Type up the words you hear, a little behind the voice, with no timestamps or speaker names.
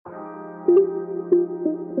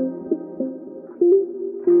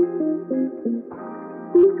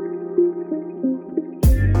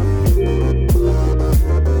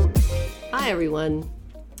everyone.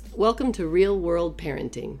 Welcome to Real World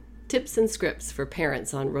Parenting, tips and scripts for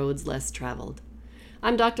parents on roads less traveled.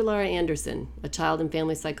 I'm Dr. Laura Anderson, a child and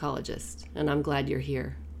family psychologist, and I'm glad you're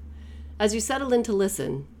here. As you settle in to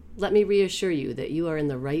listen, let me reassure you that you are in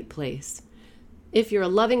the right place. If you're a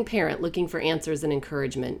loving parent looking for answers and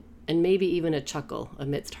encouragement, and maybe even a chuckle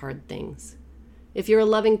amidst hard things. If you're a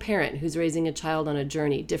loving parent who's raising a child on a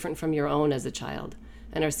journey different from your own as a child,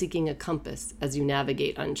 and are seeking a compass as you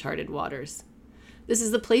navigate uncharted waters. This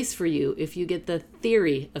is the place for you if you get the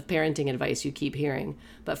theory of parenting advice you keep hearing,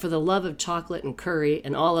 but for the love of chocolate and curry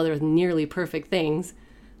and all other nearly perfect things,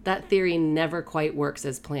 that theory never quite works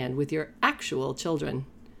as planned with your actual children.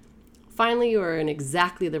 Finally, you are in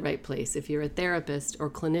exactly the right place if you're a therapist or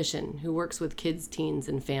clinician who works with kids, teens,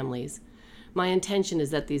 and families. My intention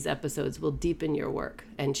is that these episodes will deepen your work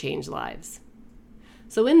and change lives.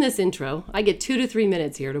 So in this intro, I get 2 to 3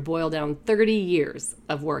 minutes here to boil down 30 years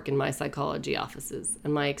of work in my psychology offices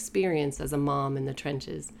and my experience as a mom in the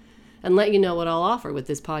trenches, and let you know what I'll offer with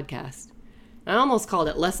this podcast. I almost called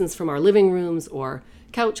it Lessons from Our Living Rooms or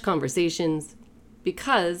Couch Conversations,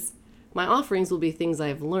 because my offerings will be things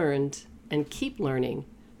I've learned and keep learning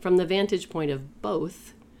from the vantage point of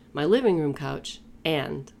both my living room couch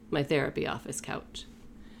and my therapy office couch.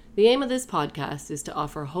 The aim of this podcast is to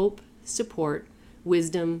offer hope, support,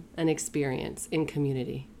 wisdom, and experience in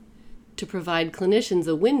community, to provide clinicians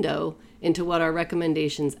a window into what our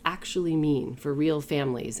recommendations actually mean for real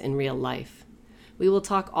families in real life. We will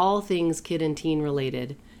talk all things kid and teen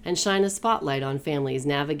related and shine a spotlight on families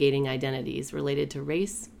navigating identities related to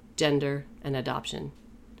race, gender, and adoption.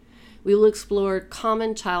 We will explore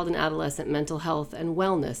common child and adolescent mental health and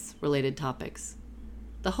wellness related topics.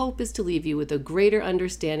 The hope is to leave you with a greater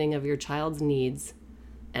understanding of your child's needs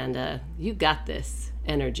and you got this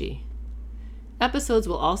energy. Episodes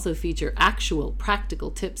will also feature actual practical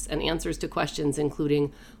tips and answers to questions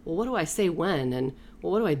including, well, what do I say when? And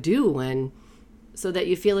well, what do I do when? So that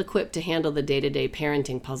you feel equipped to handle the day-to-day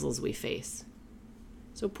parenting puzzles we face.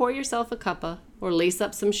 So pour yourself a cuppa or lace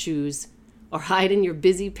up some shoes or hide in your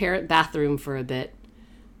busy parent bathroom for a bit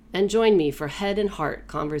and join me for head and heart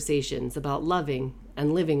conversations about loving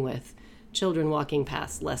and living with children walking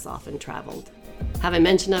past less often traveled. Have I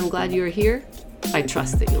mentioned I'm glad you are here? I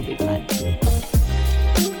trust that you'll be glad.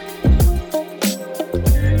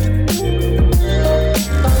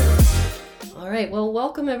 All right, well,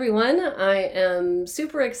 welcome everyone. I am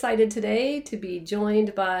super excited today to be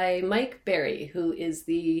joined by Mike Berry, who is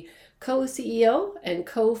the co-CEO and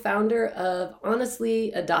co-founder of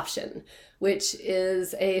Honestly Adoption, which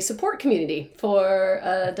is a support community for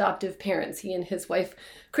adoptive parents. He and his wife,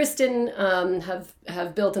 Kristen,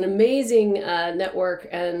 have built an amazing network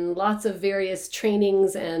and lots of various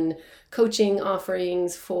trainings and coaching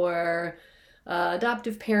offerings for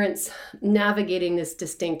adoptive parents navigating this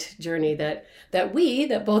distinct journey that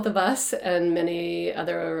both of us and many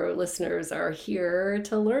other listeners are here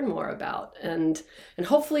to learn more about, and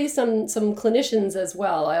hopefully some clinicians as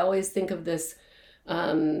well. I always think of this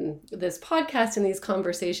podcast and these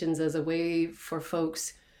conversations as a way for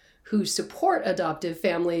folks who support adoptive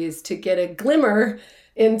families to get a glimmer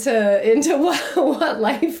into what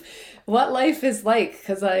life is like,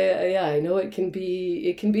 because I know it can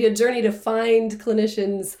be a journey to find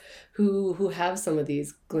clinicians who have some of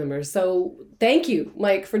these glimmers. So thank you,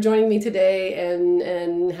 Mike, for joining me today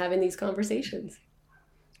and having these conversations.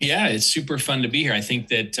 Yeah, it's super fun to be here. I think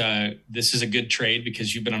that this is a good trade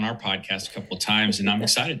because you've been on our podcast a couple of times, and I'm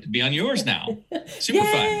excited to be on yours now. Super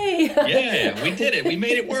Yay! Fun. Yeah, we did it. We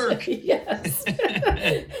made it work. Yes.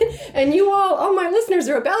 And you all my listeners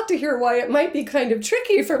are about to hear why it might be kind of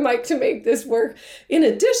tricky for Mike to make this work, in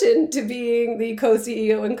addition to being the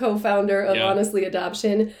co-CEO and co-founder of Honestly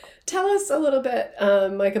Adoption. Tell us a little bit,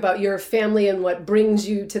 Mike, about your family and what brings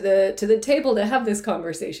you to the table to have this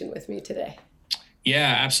conversation with me today.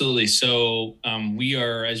 Yeah, absolutely. So we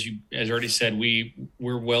are, as already said,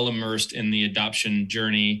 we're well immersed in the adoption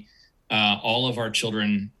journey. All of our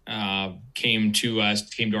children came to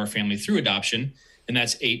our family through adoption, and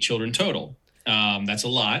that's 8 children total. That's a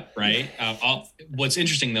lot, right? What's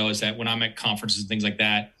interesting though is that when I'm at conferences and things like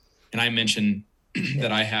that, and I mention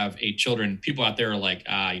that I have 8 children, people out there are like,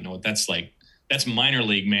 that's minor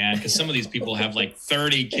league, man, because some of these people have like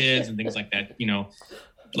 30 kids and things like that,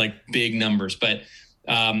 like big numbers. But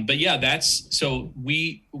yeah,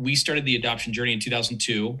 we started the adoption journey in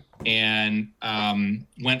 2002 and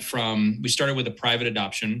we started with a private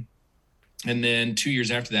adoption. And then 2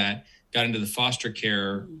 years after that, got into the foster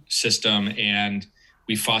care system, and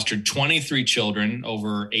we fostered 23 children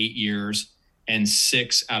over 8 years, and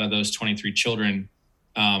 6 out of those 23 children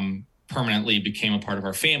permanently became a part of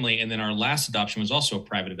our family. And then our last adoption was also a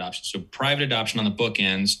private adoption. So private adoption on the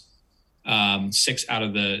bookends, six out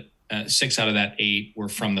of that 8 were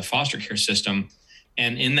from the foster care system.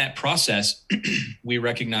 And in that process, we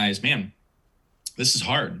recognized, man, this is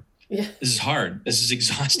hard. Yeah. This is hard. This is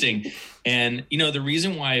exhausting. And, the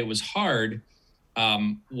reason why it was hard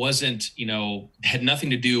wasn't, had nothing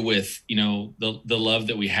to do with, the love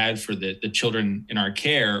that we had for the children in our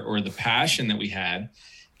care or the passion that we had.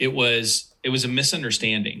 It was a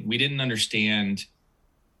misunderstanding. We didn't understand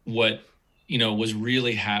what, was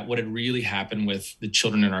really what had really happened with the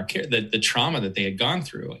children in our care, the trauma that they had gone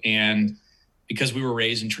through. And because we were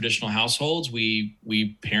raised in traditional households, we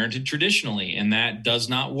parented traditionally, and that does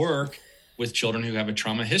not work with children who have a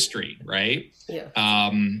trauma history, right? Yeah.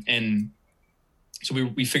 And so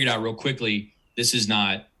we figured out real quickly, this is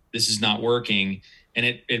not working. And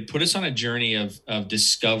it put us on a journey of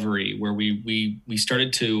discovery where we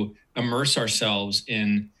started to immerse ourselves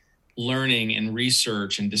in learning and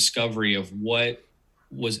research and discovery of what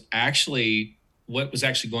was actually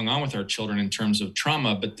going on with our children in terms of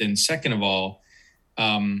trauma. But then second of all,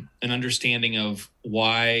 an understanding of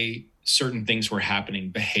why certain things were happening,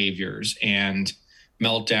 behaviors and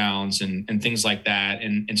meltdowns and things like that.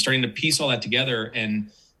 And starting to piece all that together and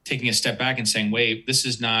taking a step back and saying, wait, this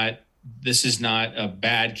is not a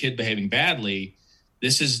bad kid behaving badly.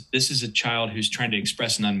 This is a child who's trying to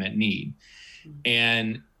express an unmet need.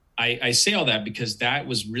 And I say all that because that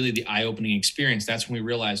was really the eye-opening experience. That's when we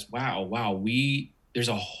realized, wow, there's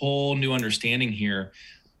a whole new understanding here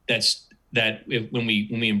when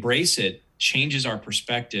we embrace it, changes our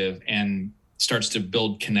perspective and starts to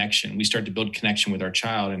build connection. We start to build connection with our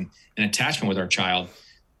child and attachment with our child.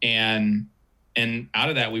 And out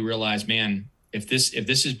of that, we realized, man, if this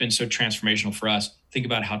has been so transformational for us, think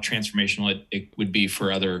about how transformational it would be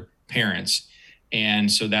for other parents.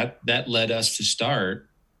 And so that led us to start,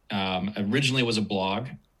 originally was a blog.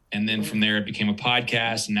 And then from there, it became a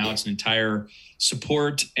podcast. And now it's an entire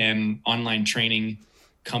support and online training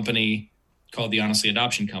company called the Honestly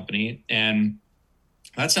Adoption Company. And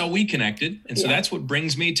that's how we connected. And so that's what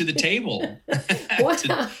brings me to the table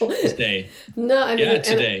today. No, I mean,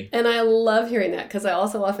 today. And I love hearing that because I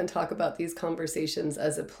also often talk about these conversations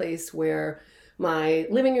as a place where my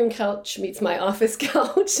living room couch meets my office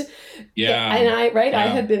couch. Yeah. And I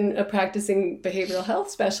had been a practicing behavioral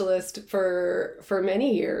health specialist for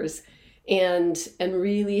many years and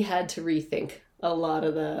really had to rethink a lot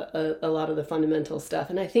of the fundamental stuff.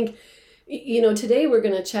 And I think, today we're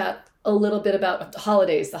going to chat a little bit about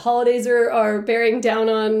holidays. The holidays are bearing down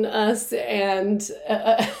on us, and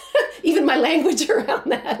even my language around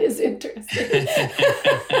that is interesting.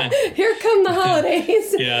 Here come the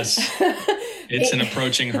holidays. Yes. It's an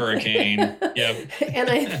approaching hurricane. Yep. And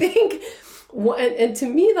I think, and to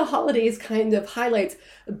me, the holidays kind of highlights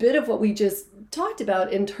a bit of what we just talked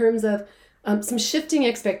about in terms of some shifting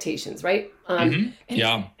expectations, right? And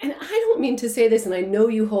I don't mean to say this, and I know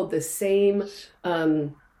you hold the same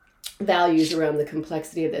values around the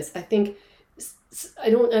complexity of this. I think I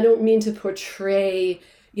don't mean to portray,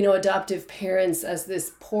 adoptive parents as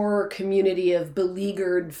this poor community of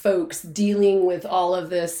beleaguered folks dealing with all of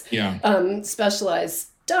this specialized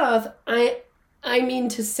stuff. I mean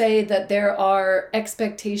to say that there are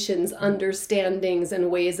expectations, understandings, and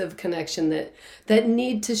ways of connection that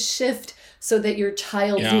need to shift so that your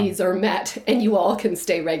child's needs are met and you all can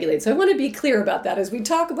stay regulated. So I want to be clear about that as we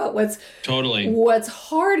talk about what's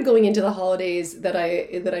hard going into the holidays, that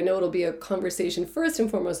I know it'll be a conversation first and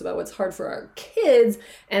foremost about what's hard for our kids,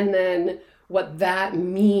 and then what that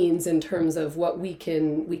means in terms of what we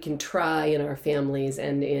can try in our families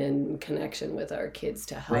and in connection with our kids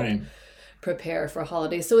to help prepare for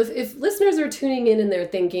holidays. So if listeners are tuning in and they're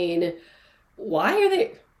thinking, why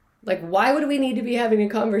would we need to be having a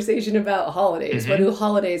conversation about holidays? Mm-hmm. What do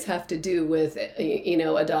holidays have to do with,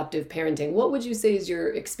 adoptive parenting? What would you say is your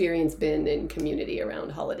experience been in community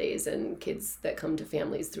around holidays and kids that come to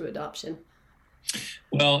families through adoption?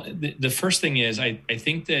 Well, the first thing is, I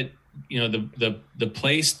think that, the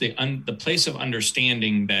place of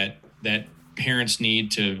understanding that parents need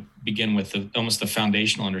to begin with, almost the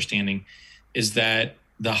foundational understanding, is that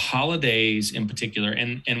the holidays in particular,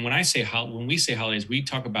 and when we say holidays, we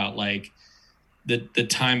talk about like the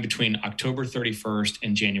time between October 31st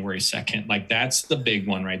and January 2nd. Like that's the big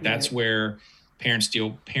one, right? That's where parents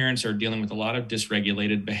are dealing with a lot of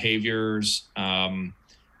dysregulated behaviors, a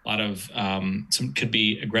lot of some could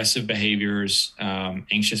be aggressive behaviors,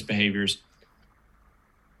 anxious behaviors.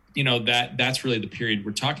 That's really the period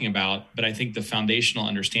we're talking about. But I think the foundational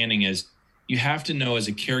understanding is you have to know as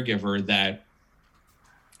a caregiver that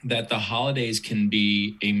that the holidays can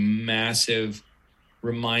be a massive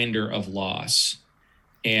reminder of loss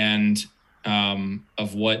and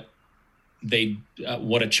of what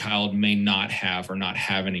what a child may not have or not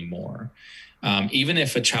have anymore. Even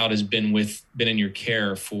if a child has been in your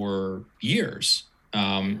care for years,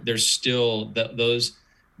 there's still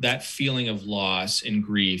that feeling of loss and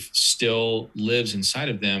grief still lives inside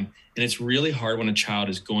of them. And it's really hard when a child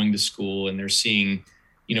is going to school and they're seeing,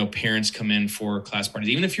 parents come in for class parties,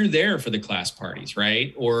 even if you're there for the class parties,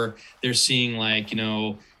 right? Or they're seeing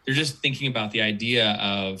they're just thinking about the idea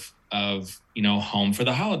of home for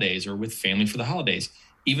the holidays or with family for the holidays.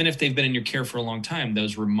 Even if they've been in your care for a long time,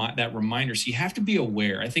 that reminder. So you have to be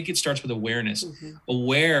aware. I think it starts with awareness,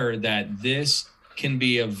 aware that this can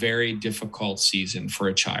be a very difficult season for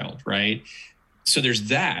a child, right? So there's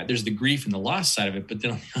the grief and the loss side of it. But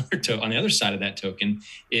then on the other side of that token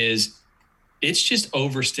is it's just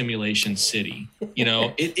overstimulation city.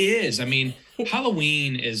 It is. I mean,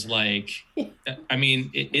 Halloween is that's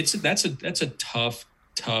a tough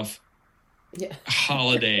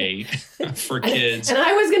holiday for kids. And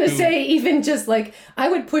I was going to say, even just I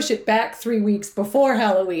would push it back 3 weeks before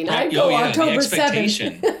Halloween. I'd go October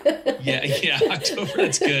 7th. yeah, October.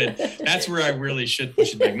 That's good. That's where I really should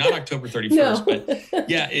push it back. Not October 31st, no. But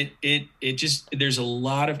yeah, it just, there's a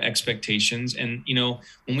lot of expectations. And,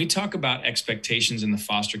 when we talk about expectations in the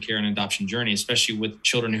foster care and adoption journey, especially with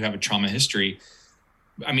children who have a trauma history,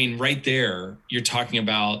 I mean, right there, you're talking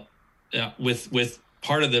about with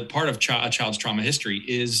part of a child's trauma history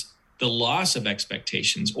is the loss of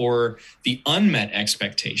expectations or the unmet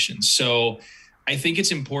expectations. So I think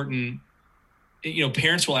it's important,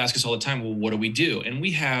 parents will ask us all the time, well, what do we do? And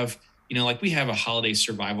we have, we have a holiday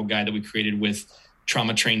survival guide that we created with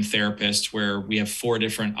trauma trained therapists, where we have 4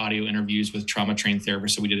 different audio interviews with trauma trained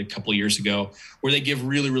therapists that we did a couple of years ago, where they give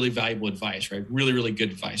really, really valuable advice, right? Really, really good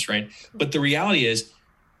advice, right? But the reality is,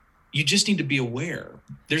 you just need to be aware.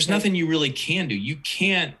 There's nothing you really can do. You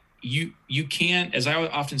can't, as I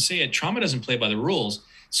often say it, trauma doesn't play by the rules.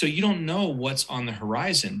 So you don't know what's on the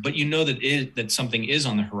horizon, but you know that something is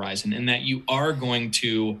on the horizon, and that you are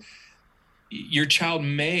your child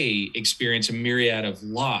may experience a myriad of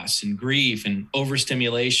loss and grief and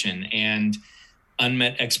overstimulation and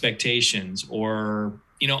unmet expectations, or,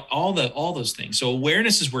 all those things. So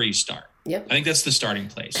awareness is where you start. Yep. I think that's the starting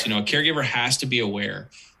place. A caregiver has to be aware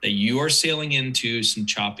that you are sailing into some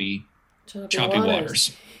choppy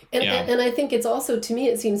waters. And I think it's also, to me,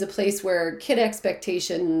 it seems a place where kid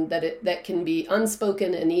expectation that can be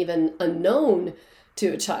unspoken and even unknown to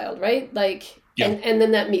a child, right? And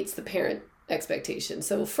then that meets the parent expectation.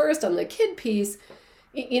 So first, on the kid piece,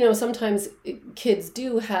 sometimes kids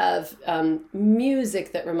do have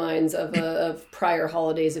music that reminds of prior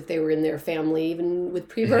holidays if they were in their family, even with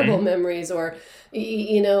preverbal memories, or,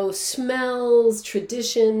 smells,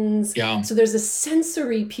 traditions. Yeah. So there's a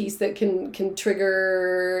sensory piece that can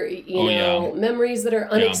trigger, memories that are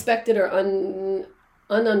unexpected or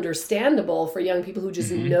ununderstandable for young people who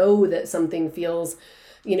just know that something feels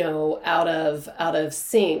out of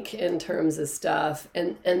sync in terms of stuff.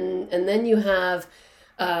 And then you have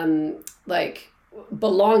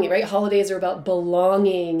belonging, right? Holidays are about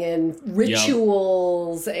belonging and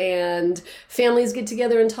rituals, and families get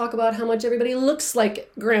together and talk about how much everybody looks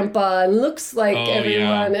like grandpa and looks like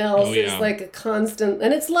everyone else. It's like a constant,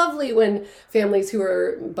 and it's lovely when families who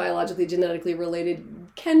are biologically, genetically related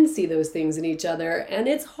can see those things in each other. And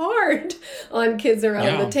it's hard on kids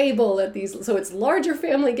around the table at these, so it's larger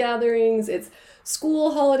family gatherings, it's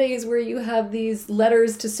school holidays where you have these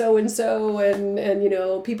letters to so-and-so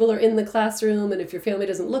and people are in the classroom, and if your family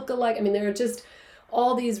doesn't look alike, I mean, there are just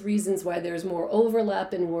all these reasons why there's more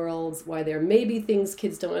overlap in worlds, why there may be things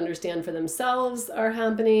kids don't understand for themselves are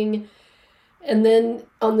happening. And then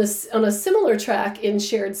on a similar track in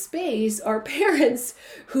shared space are parents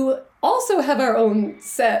who also have our own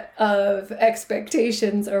set of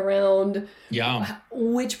expectations around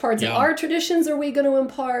which parts of our traditions are we going to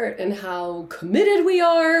impart, and how committed we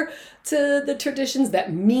are to the traditions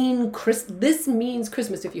that mean this means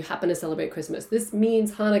Christmas if you happen to celebrate Christmas. This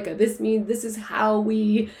means Hanukkah. This is how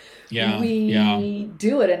we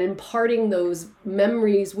do it, and imparting those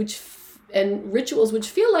memories and rituals which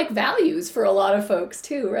feel like values for a lot of folks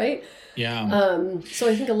too, right? Yeah. So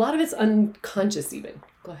I think a lot of it's unconscious even.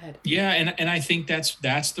 Go ahead. Yeah, and I think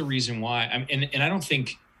that's the reason why. And I don't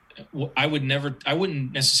think I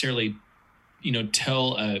wouldn't necessarily,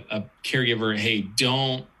 tell a caregiver, hey,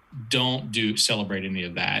 don't celebrate any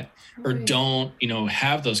of that, or don't,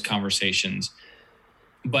 have those conversations.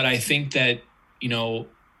 But I think that,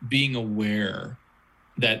 being aware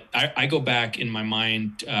that I go back in my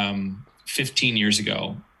mind 15 years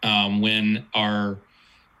ago, when our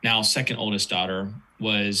now second oldest daughter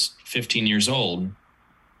was 15 years old.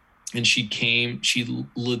 And she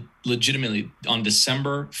legitimately on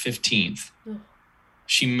December 15th,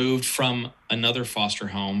 she moved from another foster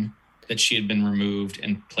home that she had been removed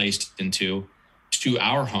and placed into to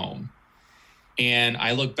our home. And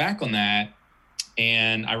I look back on that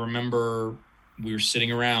and I remember we were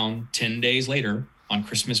sitting around 10 days later on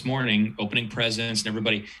Christmas morning, opening presents, and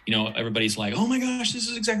everybody's like, oh my gosh, this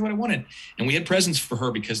is exactly what I wanted. And we had presents for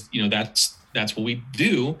her because, that's what we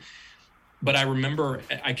do. But I remember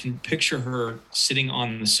I can picture her sitting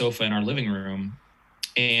on the sofa in our living room.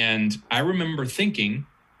 And I remember thinking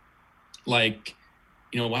like,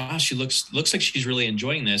 wow, she looks like she's really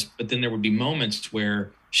enjoying this. But then there would be moments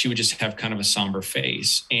where she would just have kind of a somber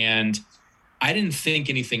face. And I didn't think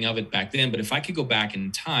anything of it back then, but if I could go back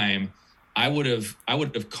in time, I would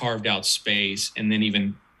have carved out space and then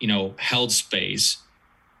even, held space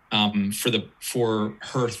for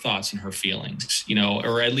her thoughts and her feelings,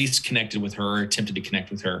 or at least connected with her or attempted to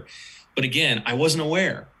connect with her. But again, I wasn't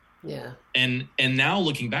aware. Yeah. And now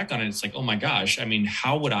looking back on it, it's like, oh my gosh, I mean,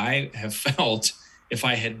 how would I have felt if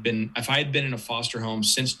I had been in a foster home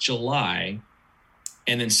since July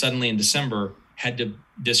and then suddenly in December had to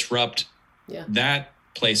disrupt that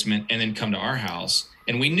placement and then come to our house?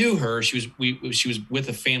 And we knew her, she was with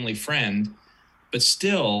a family friend, but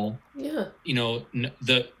still, the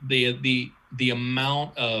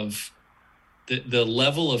amount of the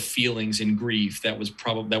level of feelings and grief that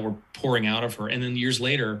were pouring out of her. And then years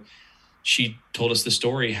later, she told us the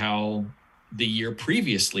story how the year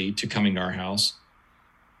previously to coming to our house,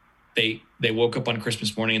 they woke up on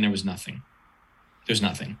Christmas morning and there was nothing. There's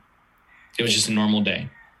nothing. It was just a normal day.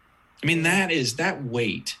 I mean, that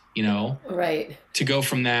weight, right. To go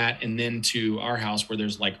from that and then to our house where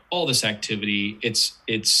there's like all this activity,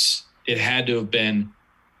 it had to have been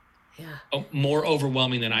more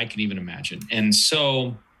overwhelming than I can even imagine. And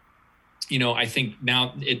so, I think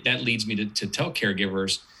now that leads me to tell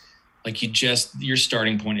caregivers, like your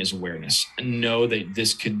starting point is awareness, and know that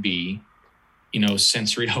this could be,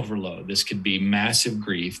 sensory overload. This could be massive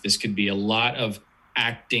grief. This could be a lot of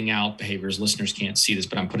acting out behaviors. Listeners can't see this,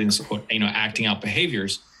 but I'm putting this quote, acting out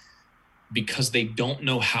behaviors because they don't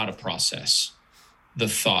know how to process the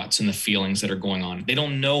thoughts and the feelings that are going on. They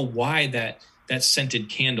don't know why that scented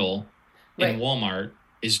candle in Walmart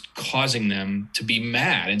is causing them to be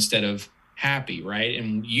mad instead of happy, right?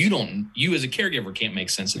 And you as a caregiver can't make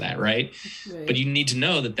sense of that, right? But you need to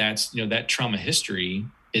know that that's, that trauma history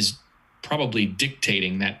is probably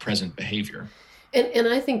dictating that present behavior. And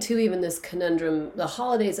I think too, even this conundrum, the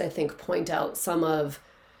holidays, I think, point out some of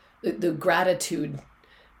the gratitude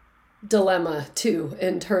dilemma too,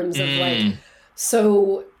 in terms of like,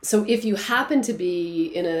 so if you happen to be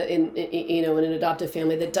in an adoptive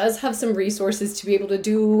family that does have some resources to be able to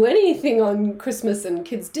do anything on Christmas and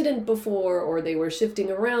kids didn't before, or they were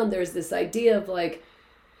shifting around, there's this idea of like,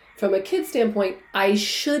 from a kid standpoint, I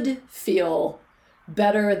should feel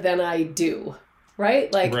better than I do.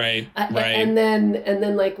 Right? Like, right. And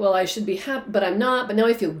then like, well, I should be happy, but I'm not, but now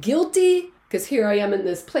I feel guilty because here I am in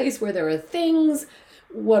this place where there are things.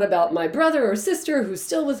 What about my brother or sister who's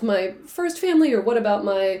still with my first family? Or what about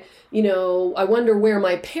my, I wonder where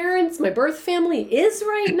my birth family is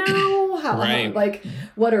right now. How like,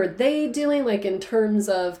 what are they doing? Like in terms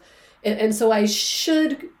of, and so I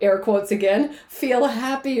should, air quotes again, feel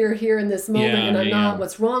happier here in this moment, and I'm not.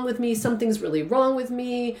 What's wrong with me? Something's really wrong with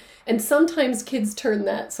me. And sometimes kids turn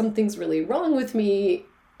that something's really wrong with me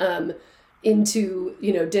into,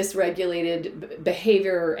 dysregulated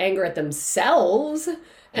behavior or anger at themselves.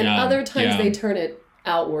 And other times they turn it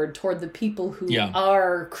outward toward the people who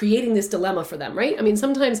are creating this dilemma for them, right? I mean,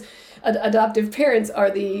 sometimes adoptive parents are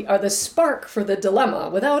the spark for the dilemma.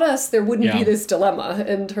 Without us, there wouldn't be this dilemma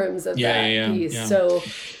in terms of that piece. Yeah. So,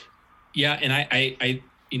 and I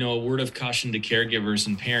a word of caution to caregivers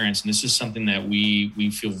and parents, and this is something that we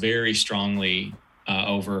feel very strongly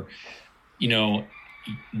over.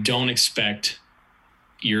 Don't expect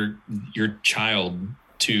your child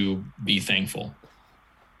to be thankful,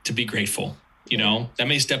 to be grateful. That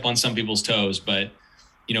may step on some people's toes, but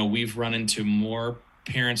we've run into more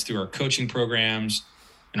parents through our coaching programs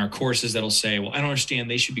and our courses that'll say, well, I don't understand.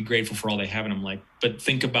 They should be grateful for all they have. And I'm like, but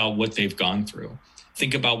think about what they've gone through.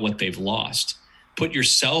 Think about what they've lost. Put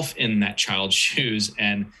yourself in that child's shoes.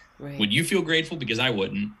 And would you feel grateful? Because I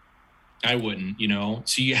wouldn't,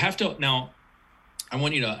 so you have to, now I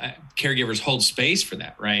want you to, caregivers, hold space for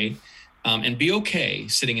that. Right. And be okay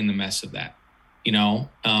sitting in the mess of that,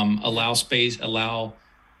 allow space, allow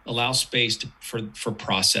allow space for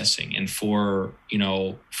processing and for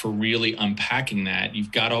really unpacking that.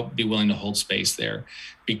 You've got to be willing to hold space there,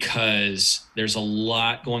 because there's a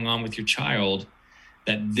lot going on with your child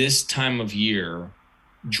that this time of year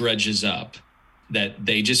dredges up, that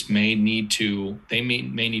they just may need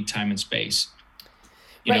time and space.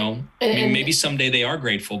 You know, maybe someday they are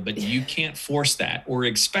grateful, but you can't force that or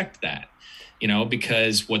expect that,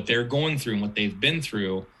 because what they're going through and what they've been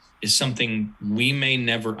through is something we may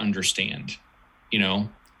never understand,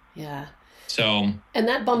 Yeah. So. And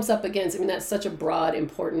that bumps up against, that's such a broad,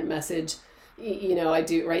 important message. I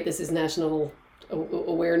do, right? This is National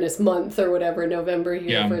Awareness Month or whatever, November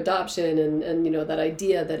here for adoption. And that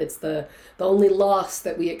idea that it's the only loss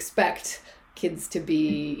that we expect kids to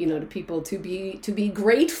be, to people to be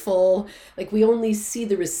grateful. Like, we only see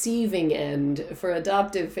the receiving end for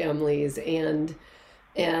adoptive families. And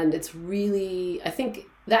it's really, I think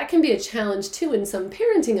that can be a challenge too in some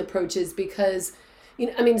parenting approaches, because,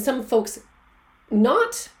 some folks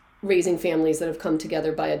not raising families that have come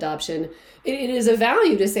together by adoption, it is a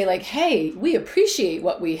value to say, like, hey, we appreciate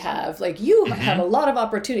what we have. Like, you have a lot of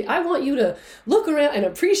opportunity. I want you to look around and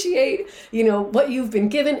appreciate, what you've been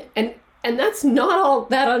given. And that's not all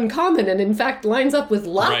that uncommon, and in fact lines up with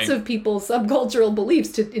lots of people's subcultural beliefs,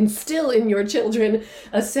 to instill in your children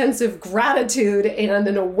a sense of gratitude and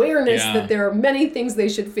an awareness that there are many things they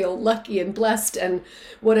should feel lucky and blessed and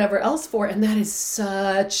whatever else for. And that is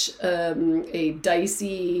such a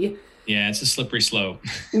dicey... Yeah, it's a slippery slope.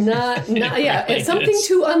 It's something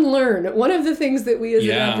to unlearn. One of the things that we as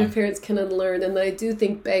adoptive parents can unlearn, and that I do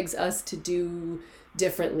think begs us to do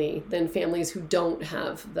differently than families who don't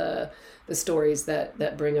have the stories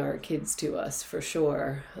that bring our kids to us, for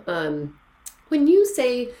sure. When you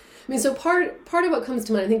say, so part of what comes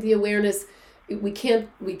to mind, I think the awareness, we can't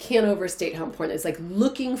overstate how important it is, like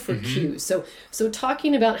looking for cues. So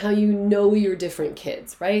talking about how your different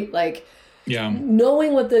kids, right? Like,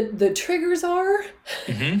 knowing what the triggers are,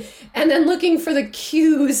 and then looking for the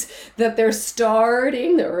cues that they're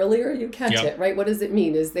starting the earlier you catch it, right? What does it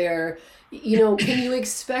mean? Is there, can you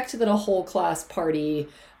expect that a whole class party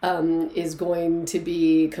is going to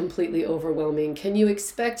be completely overwhelming? Can you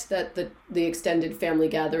expect that the extended family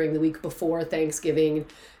gathering the week before Thanksgiving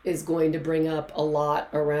is going to bring up a lot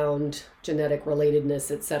around genetic relatedness,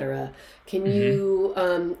 etc.? Can you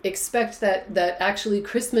expect that actually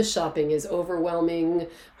Christmas shopping is overwhelming,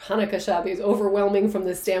 Hanukkah shopping is overwhelming from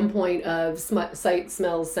the standpoint of sight,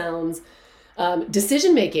 smells, sounds,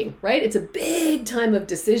 decision making, right? It's a big time of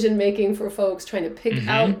decision making for folks, trying to pick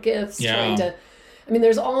out gifts, trying to...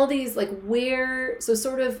 there's all these, like, so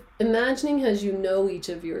sort of imagining as each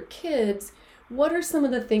of your kids, what are some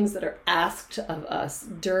of the things that are asked of us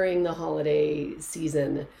during the holiday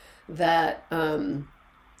season that are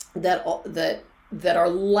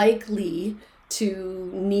likely to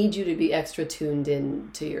need you to be extra tuned in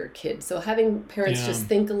to your kids? So having parents just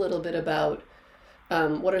think a little bit about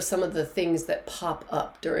what are some of the things that pop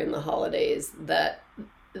up during the holidays that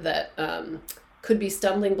could be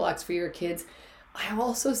stumbling blocks for your kids. I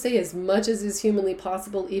also say, as much as is humanly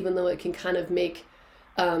possible, even though it can kind of make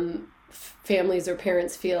families or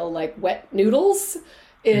parents feel like wet noodles,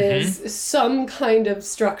 is some kind of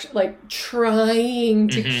structure, like trying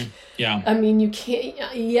to... you can't...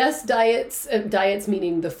 Yes, diets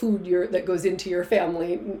meaning the food that goes into your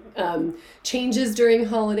family, changes during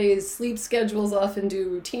holidays, sleep schedules often do,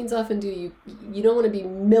 routines often do. You don't want to be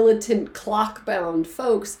militant, clock-bound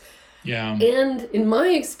folks. Yeah. And in my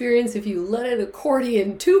experience, if you let it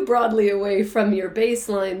accordion too broadly away from your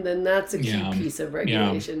baseline, then that's a key piece of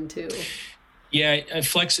regulation too. Yeah,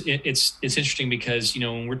 flex. It's interesting because,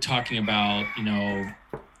 when we're talking about,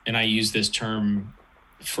 and I use this term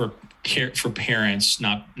for parents,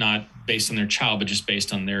 not based on their child, but just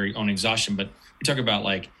based on their own exhaustion. But we talk about,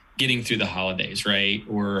 like, getting through the holidays, right?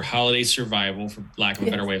 Or holiday survival, for lack of a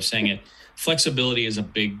better way of saying it. Flexibility is a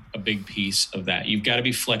big piece of that. You've got to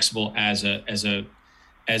be flexible as a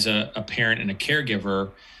parent and a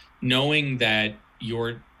caregiver, knowing that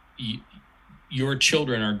your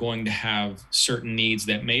children are going to have certain needs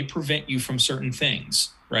that may prevent you from certain things,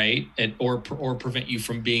 right? Or prevent you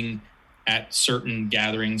from being at certain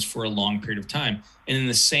gatherings for a long period of time. And in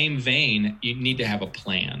the same vein, you need to have a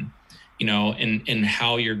plan, in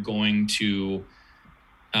how you're going to,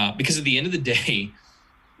 because at the end of the day,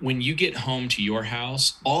 when you get home to your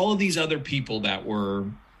house, all of these other people that were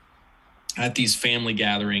at these family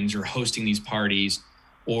gatherings or hosting these parties,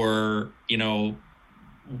 or,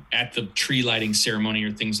 at the tree lighting ceremony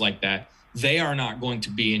or things like that, they are not going to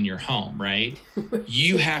be in your home, right?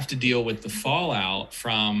 You have to deal with the fallout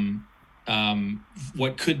from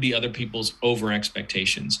what could be other people's over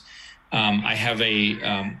expectations. I have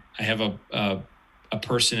a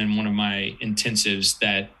person in one of my intensives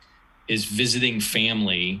that is visiting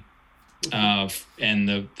family, and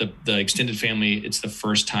the extended family. It's the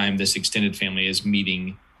first time this extended family is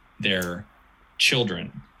meeting their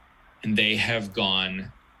children, and they have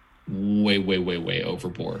gone way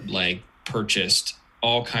overboard, like purchased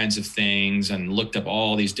all kinds of things and looked up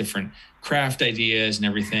all these different craft ideas and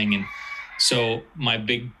everything. And so my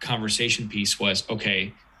big conversation piece was,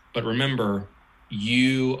 okay, but remember,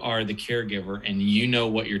 you are the caregiver and you know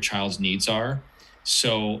what your child's needs are.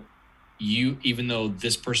 So you, even though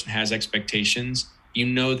this person has expectations, you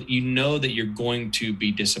know that you're going to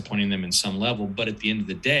be disappointing them in some level. But at the end of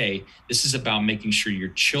the day, this is about making sure your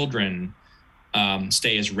children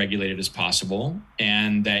stay as regulated as possible,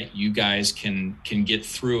 and that you guys can get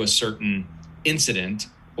through a certain incident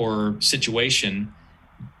or situation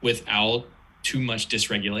without too much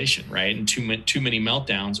dysregulation, right? And too many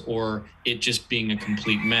meltdowns, or it just being a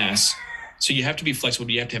complete mess. So you have to be flexible,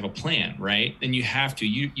 but you have to have a plan, right? And you have to,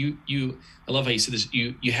 I love how you said this,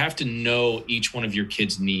 you have to know each one of your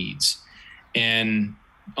kids' needs and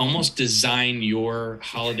almost design your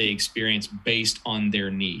holiday experience based on their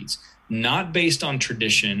needs, not based on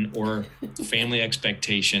tradition or family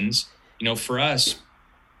expectations. You know, for us,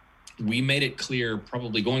 we made it clear,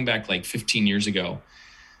 probably going back like 15 years ago,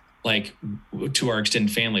 like to our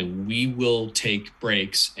extended family, we will take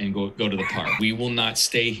breaks and go to the park. We will not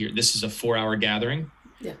stay here. This is a 4-hour gathering.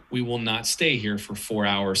 Yeah. We will not stay here for 4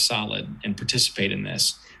 hours solid and participate in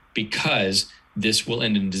this, because this will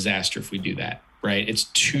end in disaster if we do that, right? It's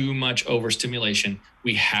too much overstimulation.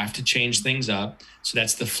 We have to change things up. So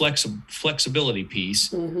that's the flexibility piece.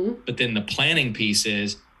 Mm-hmm. But then the planning piece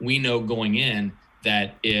is, we know going in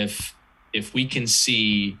that if we can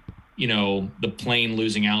see, you know, the plane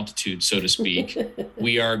losing altitude, so to speak,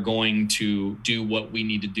 we are going to do what we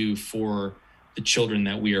need to do for the children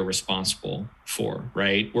that we are responsible for,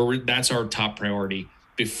 right? That's our top priority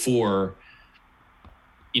before,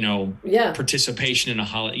 you know, participation in a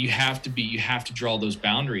holiday. You have to draw those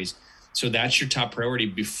boundaries. So that's your top priority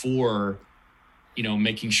before, you know,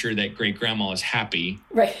 making sure that great grandma is happy.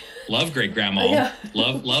 Right. Love great grandma. Yeah.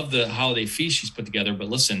 love the holiday feast she's put together. But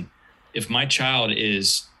listen, if my child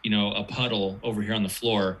is, you know, a puddle over here on the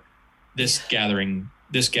floor, this gathering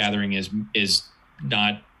is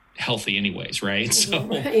not healthy anyways, right?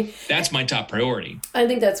 So that's my top priority. I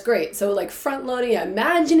think that's great. So like front loading,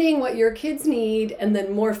 imagining what your kids need, and then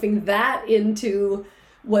morphing that into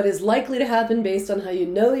what is likely to happen based on how you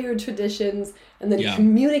know your traditions, and then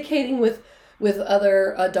communicating with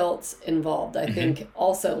other adults involved. I think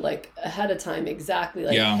also like ahead of time, exactly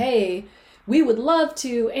like, hey, we would love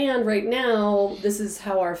to, and right now, this is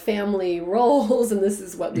how our family rolls, and this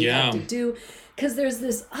is what we have to do. Because there's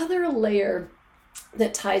this other layer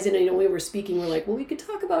that ties in. You know, we were speaking, we're like, well, we could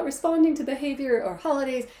talk about responding to behavior or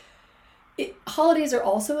holidays. Holidays are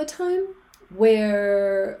also a time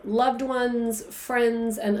where loved ones,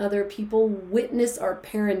 friends, and other people witness our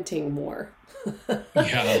parenting more.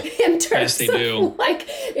 In terms they do. of, like,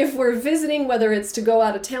 if we're visiting, whether it's to go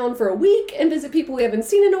out of town for a week and visit people we haven't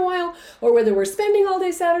seen in a while, or whether we're spending all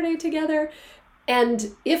day Saturday together.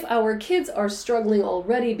 And if our kids are struggling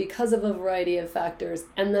already because of a variety of factors,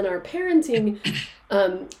 and then our parenting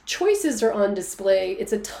choices are on display,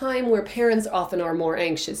 it's a time where parents often are more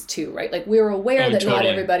anxious too, right? Like, we're aware that not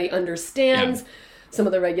everybody understands some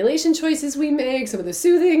of the regulation choices we make, some of the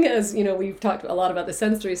soothing, as you know, we've talked a lot about the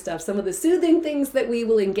sensory stuff, some of the soothing things that we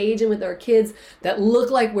will engage in with our kids that look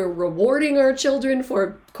like we're rewarding our children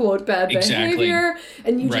for, quote, bad behavior.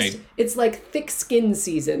 And you just, it's like thick skin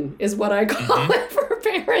season is what I call it for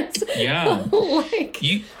parents. Yeah. Like,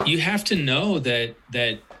 you have to know that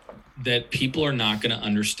people are not going to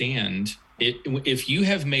understand it. If you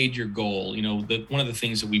have made your goal, you know, one of the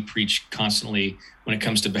things that we preach constantly when it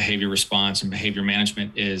comes to behavior response and behavior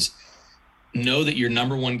management is, know that your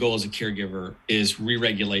number one goal as a caregiver is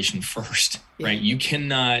re-regulation first, right? You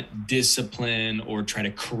cannot discipline or try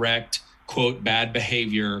to correct, quote, bad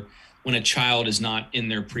behavior when a child is not in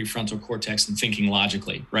their prefrontal cortex and thinking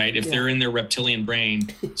logically, right? If they're in their reptilian brain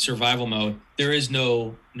survival mode, there is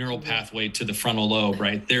no neural pathway to the frontal lobe,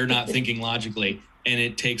 right? They're not thinking logically, and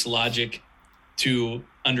it takes logic to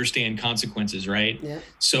understand consequences, right? Yeah.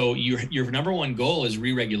 So your number one goal is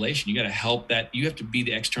re-regulation. You got to help that. You have to be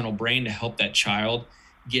the external brain to help that child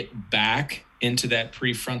get back into that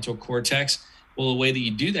prefrontal cortex. Well, the way that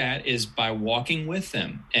you do that is by walking with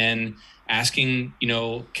them and asking, you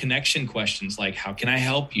know, connection questions like, how can I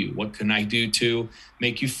help you? What can I do to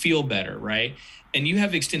make you feel better, right? And you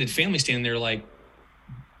have extended family standing there like,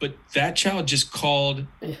 but that child just called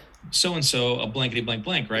so-and-so a blankety blank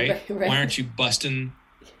blank, right? Right. Why aren't you busting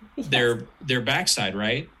their backside,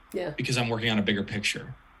 right? Yeah. Because I'm working on a bigger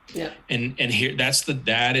picture. Yeah. And here,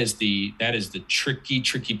 that is the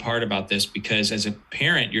tricky part about this, because as a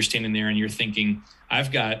parent, you're standing there and you're thinking,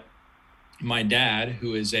 I've got my dad,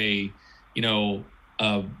 who is a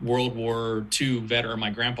World War II veteran. My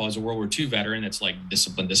grandpa is a World War II veteran. It's like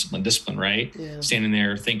discipline, right? Yeah. Standing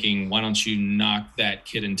there thinking, why don't you knock that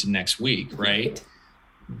kid into next week, right?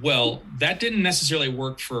 Well, that didn't necessarily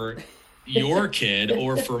work for your kid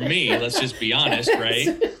or for me. Let's just be honest,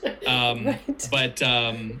 right? But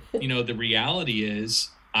the reality is,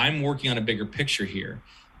 I'm working on a bigger picture here.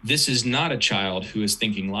 This is not a child who is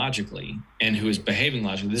thinking logically and who is behaving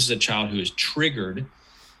logically. This is a child who is triggered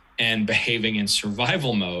and behaving in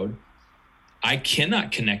survival mode. I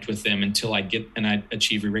cannot connect with them until I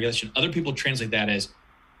achieve re-regulation. Other people translate that as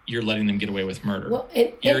you're letting them get away with murder. Well,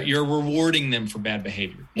 you're rewarding them for bad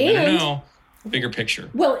behavior. No, bigger picture.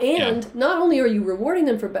 Well, not only are you rewarding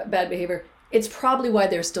them for bad behavior, it's probably why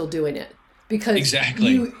they're still doing it. Because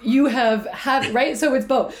you have right? So it's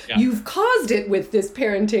both. Yeah. You've caused it with this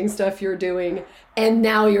parenting stuff you're doing, and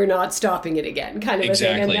now you're not stopping it again, kind of a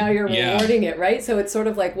thing. And now you're rewarding it, right? So it's sort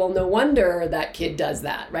of like, well, no wonder that kid does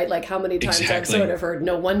that, right? Like how many times I've sort of heard,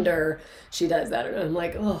 no wonder she does that. And I'm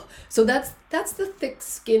like, oh. So that's the thick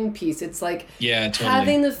skin piece. It's like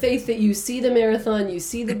having the faith that you see the marathon, you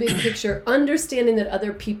see the big picture, understanding that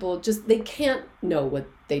other people they can't know what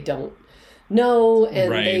they don't know,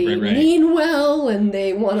 and they mean well, and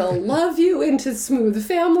they want to love you into smooth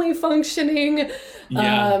family functioning,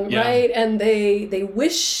 right? And they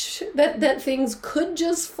wish that things could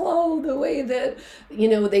just flow the way that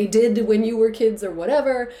they did when you were kids or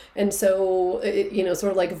whatever. And so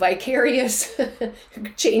sort of like vicarious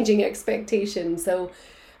changing expectations. So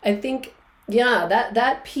I think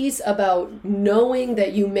that piece about knowing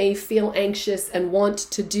that you may feel anxious and want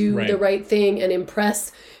to do the right thing and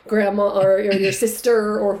impress grandma or your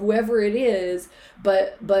sister or whoever it is,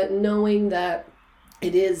 but knowing that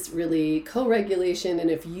it is really co-regulation, and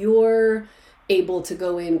if you're able to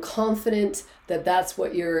go in confident that that's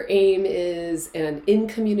what your aim is, and in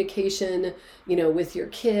communication, with your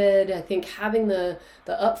kid, I think having the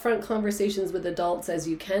upfront conversations with adults as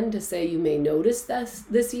you can to say, you may notice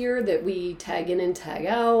this year that we tag in and tag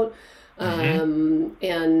out.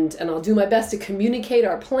 And I'll do my best to communicate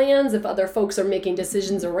our plans. If other folks are making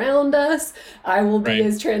decisions around us, I will be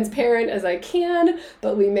as transparent as I can,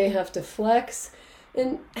 but we may have to flex.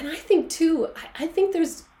 And I think too, I think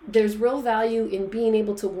there's real value in being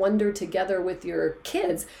able to wonder together with your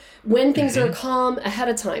kids when things are calm ahead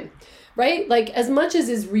of time. Right? Like, as much as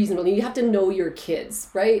is reasonable, you have to know your kids,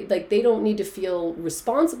 right? Like, they don't need to feel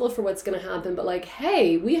responsible for what's going to happen, but like,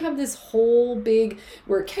 hey, we have this whole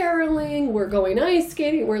we're caroling, we're going ice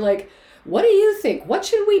skating, we're like, what do you think? What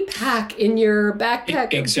should we pack in your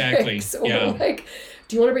backpack? Exactly. Or like,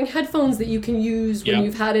 do you want to bring headphones that you can use when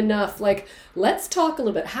you've had enough? Like, let's talk a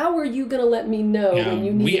little bit. How are you going to let me know when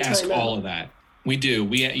you need to time out? We ask all of that. We do.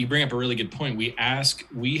 You bring up a really good point. We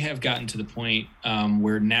have gotten to the point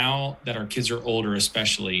where now that our kids are older,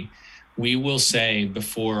 especially, we will say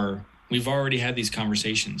before, we've already had these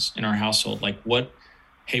conversations in our household, like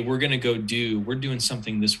hey, we're doing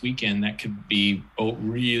something this weekend that could be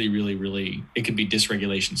really, really, really, it could be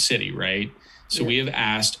dysregulation city, right? So we have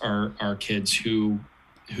asked our kids who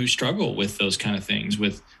struggle with those kind of things,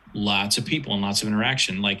 with lots of people and lots of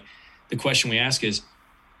interaction. Like, the question we ask is,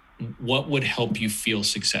 what would help you feel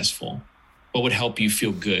successful? What would help you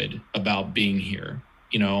feel good about being here?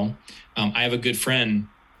 I have a good friend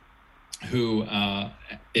who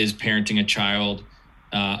is parenting a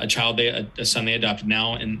son they adopted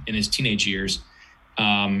now in his teenage years,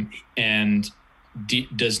 and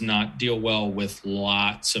does not deal well with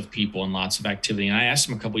lots of people and lots of activity. And I asked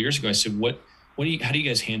him a couple of years ago, I said, how do you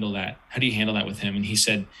guys handle that? How do you handle that with him? And he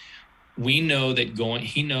said, he knows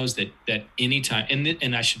that anytime,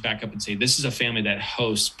 and I should back up and say, this is a family that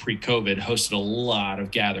pre-COVID hosted a lot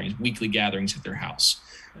of gatherings, weekly gatherings at their house,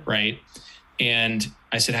 right? And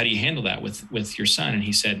I said, how do you handle that with your son? And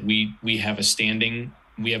he said, we have a standing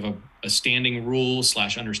rule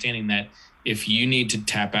 / understanding that if you need to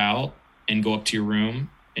tap out and go up to your room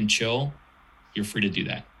and chill, you're free to do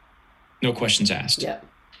that. No questions asked. Yeah.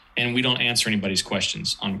 And we don't answer anybody's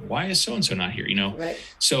questions on why is so-and-so not here, Right.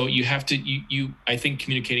 So you have to, I think,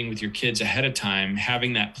 communicating with your kids ahead of time,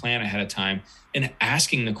 having that plan ahead of time, and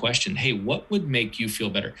asking the question, hey, what would make you feel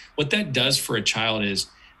better? What that does for a child is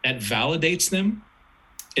that validates them.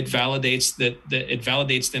 It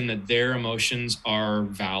validates them that their emotions are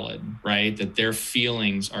valid, right? That their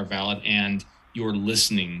feelings are valid, and you're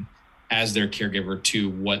listening as their caregiver to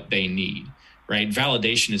what they need, right?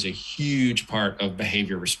 Validation is a huge part of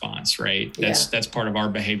behavior response, right? That's part of our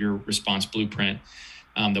behavior response blueprint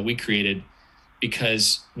that we created,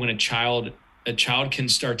 because when a child can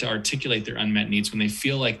start to articulate their unmet needs when they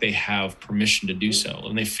feel like they have permission to do so,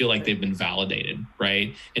 and they feel like they've been validated,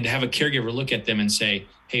 right? And to have a caregiver look at them and say,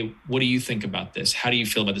 hey, what do you think about this? How do you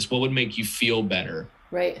feel about this? What would make you feel better?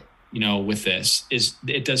 Right. With this,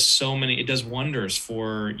 it does wonders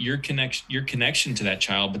for your connection to that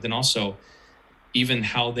child, but then also even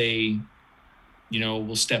how they,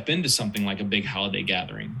 will step into something like a big holiday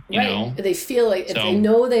gathering, They feel like if they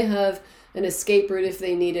know they have an escape route if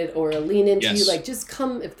they need it, or a lean into you, like just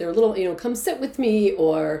come, if they're little, come sit with me,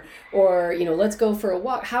 or let's go for a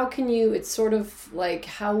walk. How can you, it's sort of like,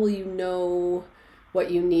 how will you know what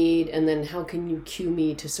you need, and then how can you cue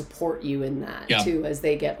me to support you in that too as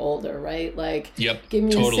they get older, right? Like, give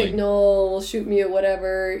me a signal, shoot me a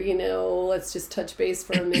whatever, let's just touch base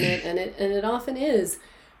for a minute. And it often is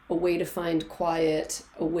a way to find quiet,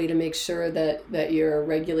 a way to make sure that you're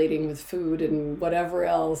regulating with food and whatever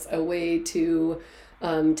else, a way to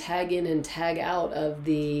tag in and tag out of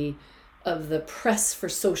the press for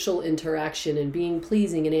social interaction and being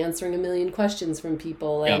pleasing and answering a million questions from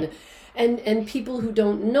people, and people who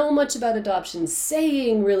don't know much about adoption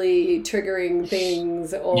saying really triggering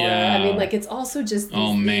things, or it's also just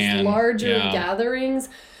these larger gatherings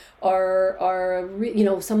are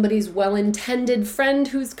somebody's well-intended friend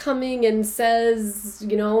who's coming and says,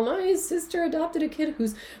 my sister adopted a kid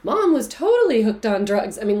whose mom was totally hooked on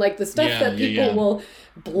drugs. The stuff that people will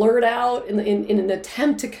blurt out in an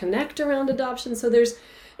attempt to connect around adoption. So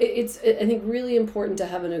it's I think really important to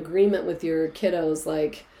have an agreement with your kiddos,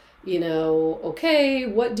 like, okay,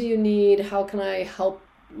 what do you need? How can I help?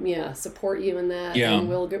 Support you in that. And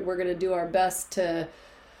we're going to do our best to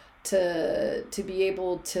be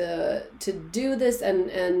able to do this,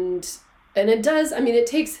 and it does. It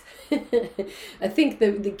takes I think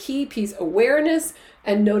the key piece, awareness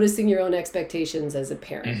and noticing your own expectations as a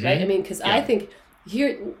parent, right? Because I think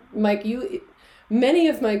here, Mike, many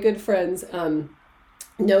of my good friends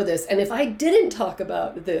know this, and if I didn't talk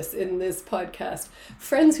about this in this podcast,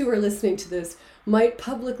 friends who are listening to this might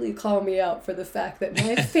publicly call me out for the fact that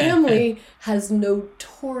my family has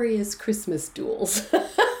notorious Christmas duels.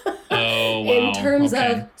 Oh, wow. In terms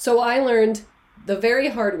of, so I learned the very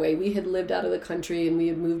hard way. We had lived out of the country and we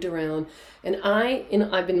had moved around, and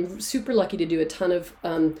I've been super lucky to do a ton of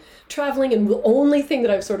traveling, and the only thing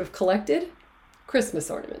that I've sort of collected, Christmas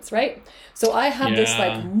ornaments, right? So I have this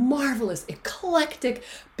like marvelous, eclectic,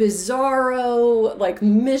 bizarro, like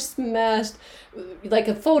mismatched, like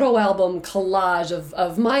a photo album collage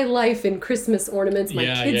of my life in Christmas ornaments, my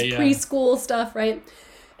kids' preschool stuff, right?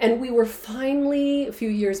 And we were finally, a few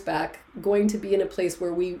years back, going to be in a place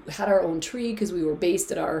where we had our own tree, because we were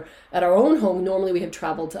based at our own home. Normally we have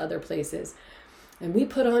traveled to other places. And we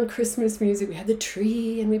put on Christmas music. We had the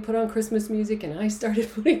tree and we put on Christmas music, and I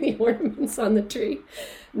started putting the ornaments on the tree.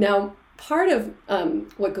 Now, part of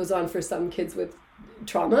what goes on for some kids with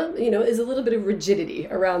trauma, is a little bit of rigidity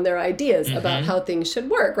around their ideas about how things should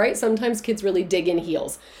work, right? Sometimes kids really dig in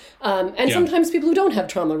heels. And sometimes people who don't have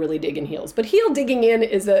trauma really dig in heels. But heel digging in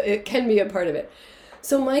it can be a part of it.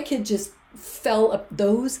 So my kid just fell up.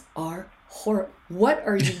 Those are horrible. What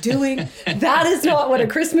are you doing? That is not what a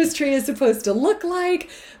Christmas tree is supposed to look like.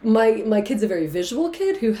 My kid's a very visual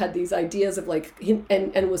kid who had these ideas of like,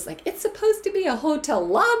 and was like, it's supposed to be a hotel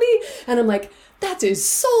lobby. And I'm like, that is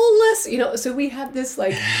soulless. So we had this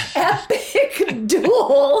like epic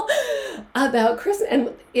duel about Christmas.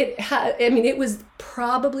 And it was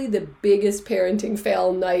probably the biggest parenting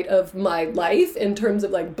fail night of my life, in terms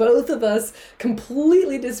of like both of us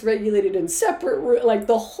completely dysregulated and separate, like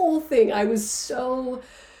the whole thing. I was so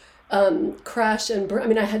crash and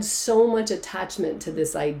burn. I had so much attachment to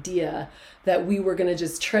this idea that we were going to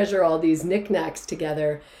just treasure all these knickknacks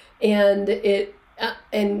together, and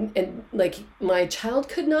and like my child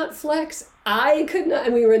could not flex, I could not,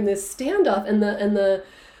 and we were in this standoff, and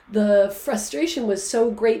the frustration was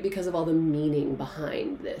so great because of all the meaning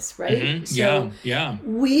behind this, right? So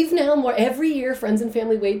we've now every year, friends and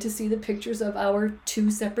family wait to see the pictures of our 2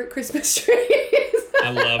 separate Christmas trees. I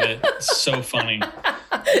love it. It's so funny.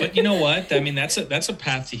 But you know what? That's a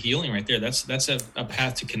path to healing right there. That's a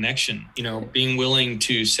path to connection. Being willing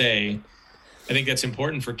to say, I think that's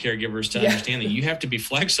important for caregivers to understand that you have to be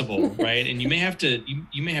flexible, right? And you may have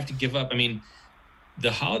to give up. The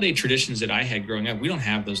holiday traditions that I had growing up, we don't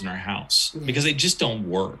have those in our house because they just don't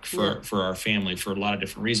work for our family for a lot of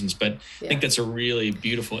different reasons. But I think that's a really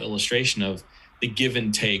beautiful illustration of the give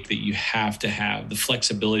and take that you have to have, the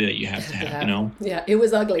flexibility that you have to have, you know? Yeah, it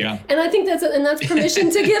was ugly. Yeah. And I think that's permission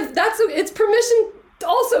to give. It's permission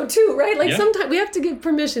also too, right? Like sometimes we have to give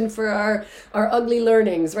permission for our ugly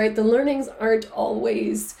learnings, right? The learnings aren't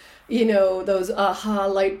always, those aha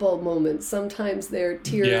light bulb moments. Sometimes they're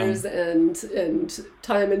tears and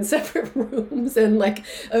time in separate rooms and like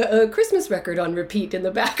a Christmas record on repeat in the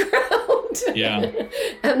background. Yeah.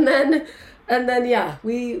 And then, yeah,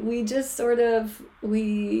 we just sort of,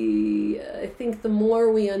 I think the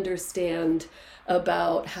more we understand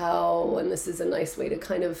about how, and this is a nice way to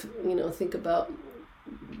kind of, think about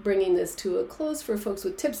bringing this to a close for folks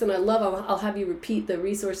with tips. And I'll have you repeat the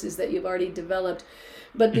resources that you've already developed.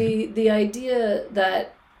 But the idea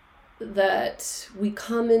that we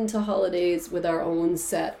come into holidays with our own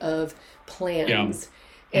set of plans.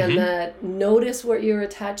 And that notice what your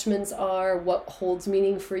attachments are, what holds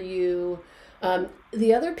meaning for you.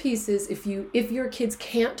 The other piece is if your kids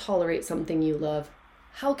can't tolerate something you love,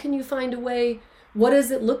 how can you find a way? What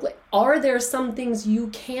does it look like? Are there some things you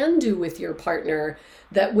can do with your partner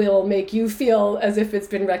that will make you feel as if it's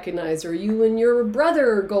been recognized, or you and your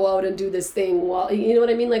brother go out and do this thing while, you know what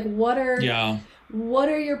I mean? Like what are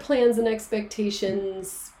your plans and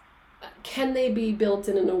expectations? Can they be built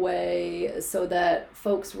in a way so that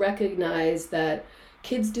folks recognize that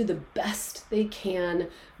kids do the best they can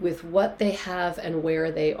with what they have and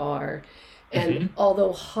where they are? And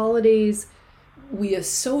although holidays we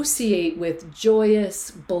associate with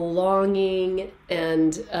joyous belonging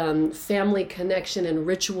and family connection and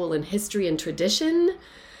ritual and history and tradition,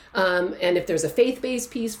 and if there's a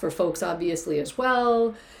faith-based piece for folks obviously as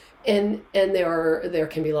well, and there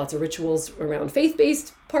can be lots of rituals around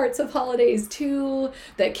faith-based parts of holidays too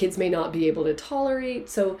that kids may not be able to tolerate.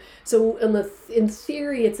 So in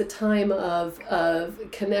theory, it's a time of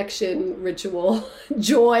connection, ritual,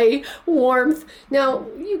 joy, warmth. Now,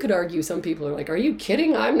 you could argue some people are like, "Are you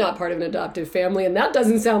kidding? I'm not part of an adoptive family, and that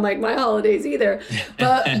doesn't sound like my holidays either."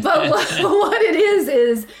 But what it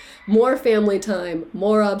is more family time,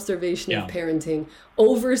 more observation of parenting,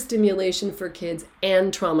 overstimulation for kids,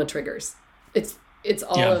 and trauma triggers. It's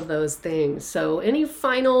all of those things. So any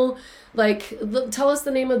final, tell us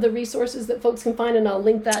the name of the resources that folks can find, and I'll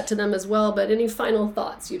link that to them as well. But any final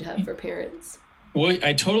thoughts you'd have for parents? Well,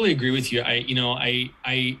 I totally agree with you. I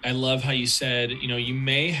love how you said, you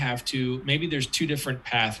may have to, maybe there's two different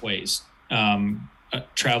pathways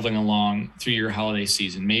traveling along through your holiday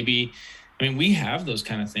season. We have those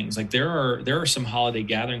kind of things. Like there are some holiday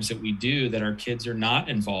gatherings that we do that our kids are not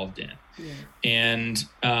involved in. And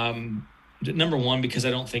number one, because I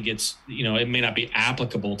don't think it's, it may not be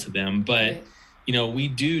applicable to them, but, we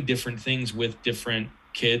do different things with different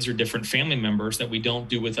kids or different family members that we don't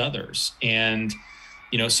do with others. And,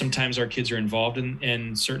 sometimes our kids are involved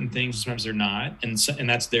in certain things, sometimes they're not. And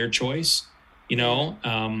that's their choice. There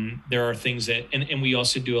are things that, and we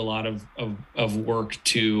also do a lot of work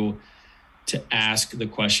to ask the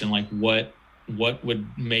question, like what would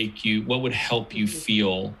help you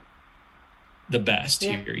feel the best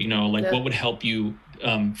here, what would help you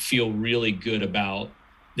feel really good about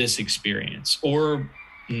this experience, or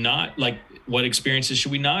not, like what experiences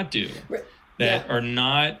should we not do that are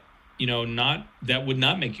not that would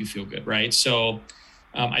not make you feel good, right? So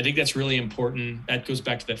I think that's really important. That goes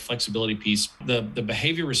back to that flexibility piece. The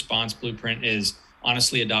behavior response blueprint is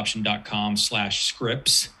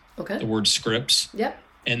honestlyadoption.com/scripts. Okay. The word scripts. Yep.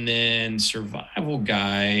 And then survival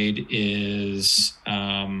guide is,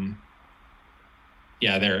 there,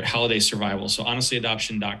 holiday survival. So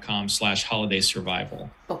honestlyadoption.com/holiday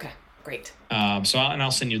survival. Okay, great.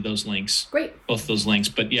 I'll send you those links. Great. Both of those links.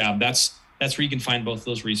 But yeah, that's where you can find both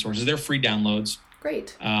those resources. They're free downloads.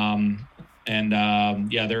 Great. They're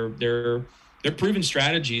proven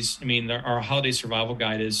strategies. Our holiday survival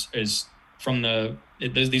guide is from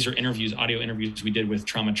these are audio interviews we did with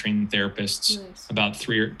trauma trained therapists about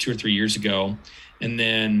 2 or 3 years ago. And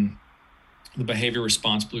then the behavior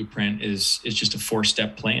response blueprint is just a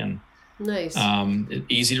 4-step plan. Nice.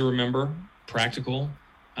 Easy to remember, practical,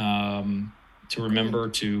 to remember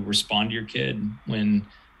to respond to your kid when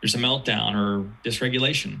there's a meltdown or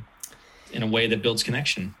dysregulation in a way that builds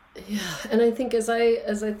connection. Yeah. And I think as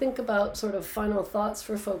I think about sort of final thoughts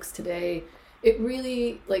for folks today, it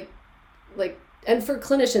really and for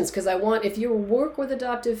clinicians, because if you work with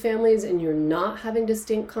adoptive families and you're not having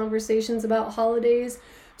distinct conversations about holidays,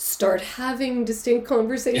 start having distinct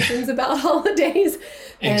conversations about holidays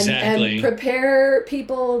and prepare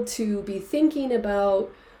people to be thinking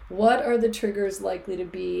about what are the triggers likely to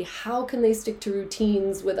be, how can they stick to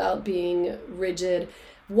routines without being rigid,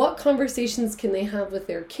 what conversations can they have with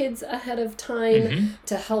their kids ahead of time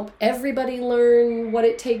to help everybody learn what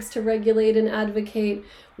it takes to regulate and advocate?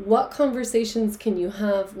 What conversations can you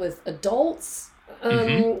have with adults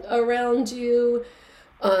around you?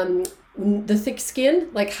 The thick skin,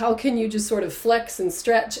 like how can you just sort of flex and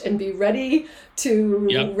stretch and be ready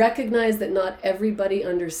to recognize that not everybody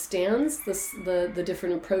understands the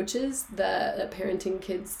different approaches that parenting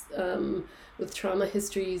kids with trauma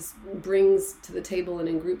histories brings to the table and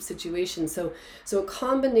in group situations. So a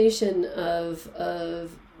combination of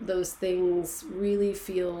those things really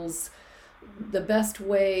feels the best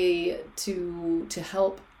way to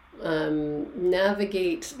help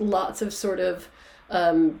navigate lots of sort of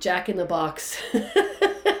jack-in-the-box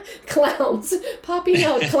clowns, popping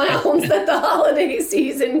out clowns that the holiday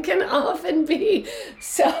season can often be.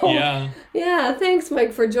 So, yeah, thanks,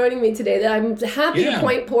 Mike, for joining me today. I'm happy to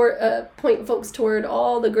point folks toward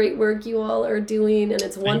all the great work you all are doing, and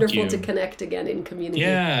it's wonderful to connect again in community.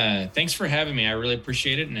 Yeah, thanks for having me. I really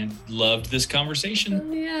appreciate it, and I loved this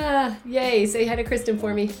conversation. Yeah, yay. Say hi to Kristen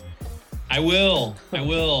for me. I will.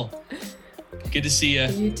 Good to see you.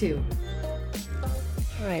 You too.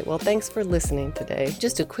 All right, well, thanks for listening today.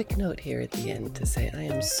 Just a quick note here at the end to say I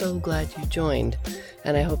am so glad you joined,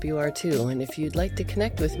 and I hope you are too. And if you'd like to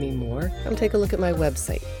connect with me more, come take a look at my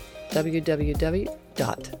website,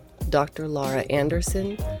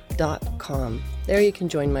 www.drlauraanderson.com. There you can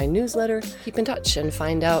join my newsletter, keep in touch, and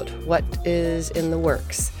find out what is in the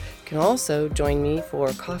works. You can also join me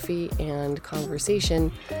for coffee and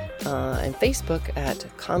conversation on Facebook at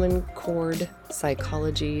Common Chord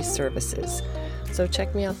Psychology Services. So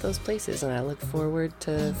check me out those places, and I look forward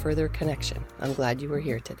to further connection. I'm glad you were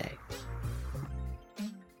here today.